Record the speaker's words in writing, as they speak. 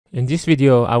In this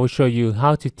video, I will show you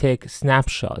how to take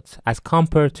snapshots as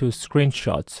compared to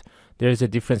screenshots. There is a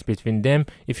difference between them.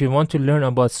 If you want to learn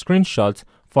about screenshots,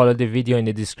 follow the video in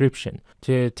the description.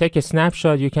 To take a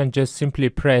snapshot, you can just simply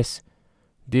press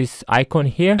this icon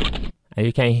here and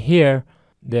you can hear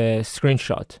the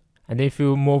screenshot. And if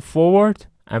you move forward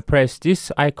and press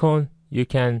this icon, you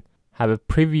can have a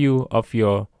preview of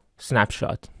your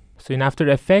snapshot. So in After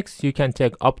Effects, you can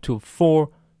take up to 4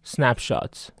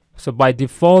 snapshots. So by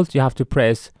default, you have to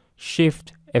press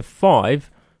Shift F5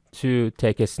 to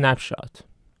take a snapshot.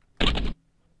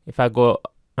 If I go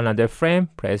another frame,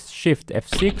 press Shift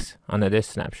F6, another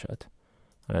snapshot.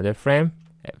 Another frame,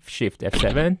 Shift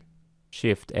F7,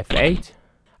 Shift F8.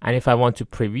 And if I want to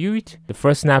preview it, the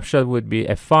first snapshot would be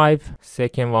F5,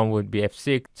 second one would be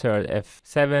F6, third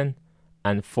F7,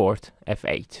 and fourth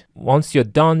F8. Once you're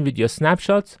done with your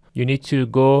snapshots, you need to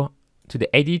go to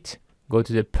the edit, go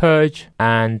to the purge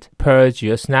and purge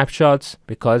your snapshots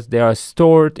because they are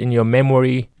stored in your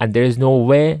memory and there is no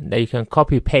way that you can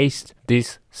copy paste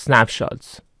these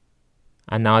snapshots.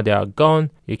 And now they are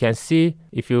gone. You can see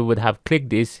if you would have clicked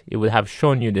this, it would have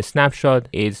shown you the snapshot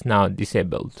is now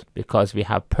disabled because we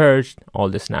have purged all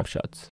the snapshots.